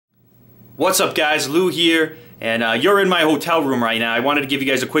What's up guys, Lou here, and you're in my hotel room right now. I wanted to give you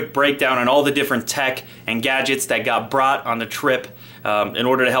guys a quick breakdown on all the different tech and gadgets that got brought on the trip in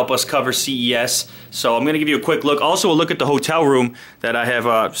order to help us cover CES. So I'm going to give you a quick look. Also a look at the hotel room that I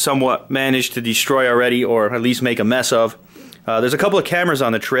have somewhat managed to destroy already, or at least make a mess of. There's a couple of cameras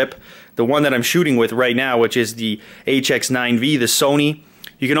on the trip. The one that I'm shooting with right now, which is the HX9V, the Sony.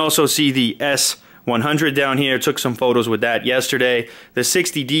 You can also see the S100 down here. Took some photos with that yesterday. The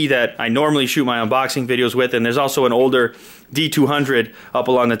 60D that I normally shoot my unboxing videos with, and there's also an older D200 up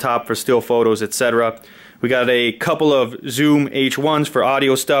along the top for still photos, etc. We got a couple of Zoom H1s for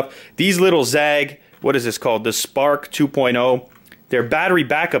audio stuff. These little Zagg, what is this called? The Sparq 2.0. They're battery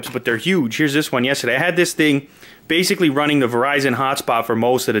backups, but they're huge. Here's this one yesterday. I had this thing basically running the Verizon hotspot for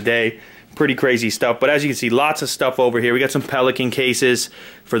most of the day. Pretty crazy stuff, but as you can see, lots of stuff over here. We got some Pelican cases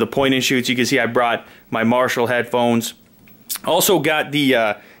for the point and shoots. You can see I brought my Marshall headphones. Also got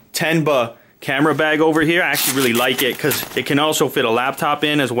the Tenba camera bag over here. I actually really like it because it can also fit a laptop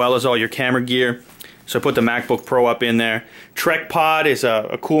in as well as all your camera gear. So I put the MacBook Pro up in there. Trekpod is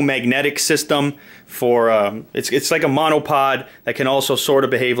a cool magnetic system for, it's like a monopod that can also sort of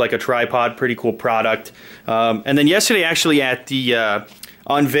behave like a tripod. Pretty cool product. And then yesterday actually at the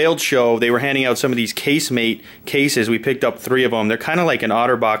Unveiled show, they were handing out some of these Casemate cases. We picked up 3 of them. They're kind of like an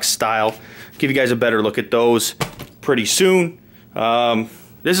OtterBox style. Give you guys a better look at those pretty soon.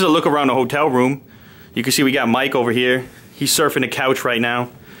 This is a look around the hotel room. You can see we got Mike over here. He's surfing the couch right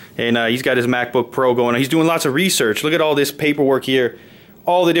now. And he's got his MacBook Pro going on. He's doing lots of research. Look at all this paperwork here.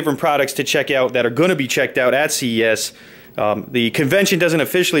 All the different products to check out that are going to be checked out at CES. The convention doesn't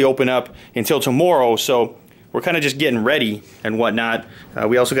officially open up until tomorrow, so we're kind of just getting ready and whatnot.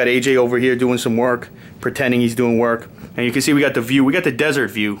 We also got AJ over here doing some work, pretending he's doing work. And you can see we got the view. We got the desert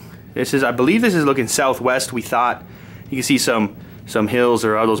view. This is, I believe this is looking southwest, we thought. You can see some hills,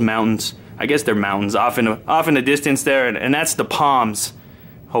 or are those mountains? I guess they're mountains off in the distance there, and that's the Palms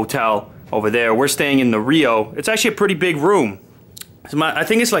Hotel over there. We're staying in the Rio. It's actually a pretty big room. I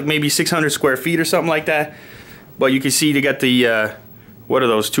think it's like maybe 600 square feet or something like that. But you can see they got the, what are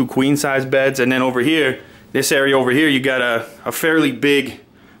those, 2 queen-size beds, and then over here, this area over here, you got a fairly big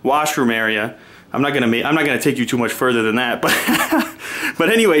washroom area. I'm not gonna take you too much further than that, but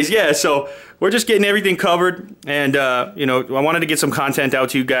anyways, yeah. So we're just getting everything covered, and you know, I wanted to get some content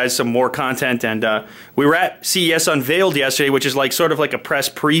out to you guys, some more content, and we were at CES Unveiled yesterday, which is like sort of like a press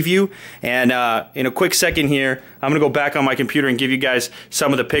preview. And in a quick second here, I'm gonna go back on my computer and give you guys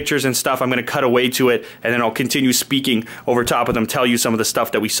some of the pictures and stuff. I'm gonna cut away to it, and then I'll continue speaking over top of them, tell you some of the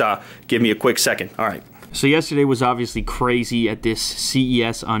stuff that we saw. Give me a quick second. All right. So yesterday was obviously crazy at this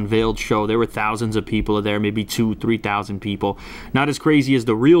CES Unveiled show. There were thousands of people there, maybe 2,000–3,000 people. Not as crazy as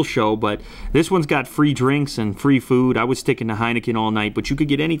the real show, but this one's got free drinks and free food. I was sticking to Heineken all night, but you could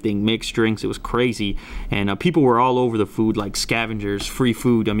get anything, mixed drinks. It was crazy. And people were all over the food like scavengers, free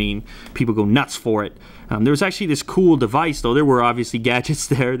food. I mean, people go nuts for it. There was actually this cool device, though. There were obviously gadgets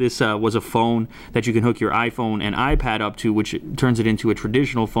there. This was a phone that you can hook your iPhone and iPad up to, which turns it into a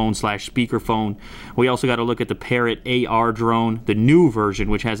traditional phone / speakerphone. We also got to look at the Parrot AR drone, the new version,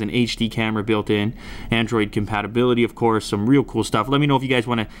 which has an HD camera built in, Android compatibility, of course, some real cool stuff. Let me know if you guys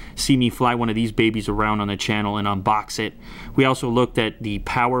want to see me fly one of these babies around on the channel and unbox it. We also looked at the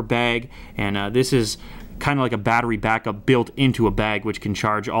power bag, and this is kind of like a battery backup built into a bag, which can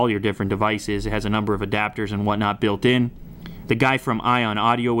charge all your different devices. It has a number of adapters and whatnot built in. The guy from Ion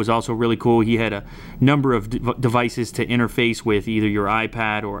Audio was also really cool. He had a number of devices to interface with, either your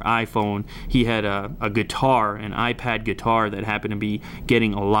iPad or iPhone. He had a guitar, an iPad guitar, that happened to be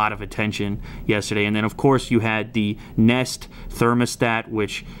getting a lot of attention yesterday. And then, of course, you had the Nest thermostat,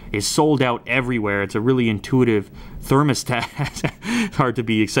 which is sold out everywhere. It's a really intuitive thermostat. It's hard to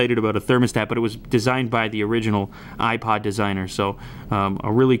be excited about a thermostat, but it was designed by the original iPod designer. So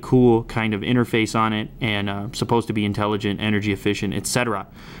a really cool kind of interface on it, and supposed to be intelligent, energy efficient, etc.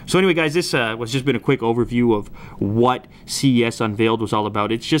 So anyway, guys, this was just been a quick overview of what CES Unveiled was all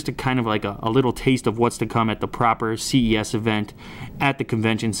about. It's just a kind of like a little taste of what's to come at the proper CES event at the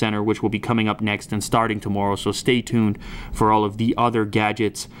convention center, which will be coming up next and starting tomorrow. So stay tuned for all of the other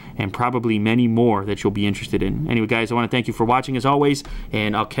gadgets and probably many more that you'll be interested in. Anyway, guys, I want to thank you for watching as always,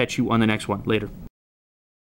 and I'll catch you on the next one. Later.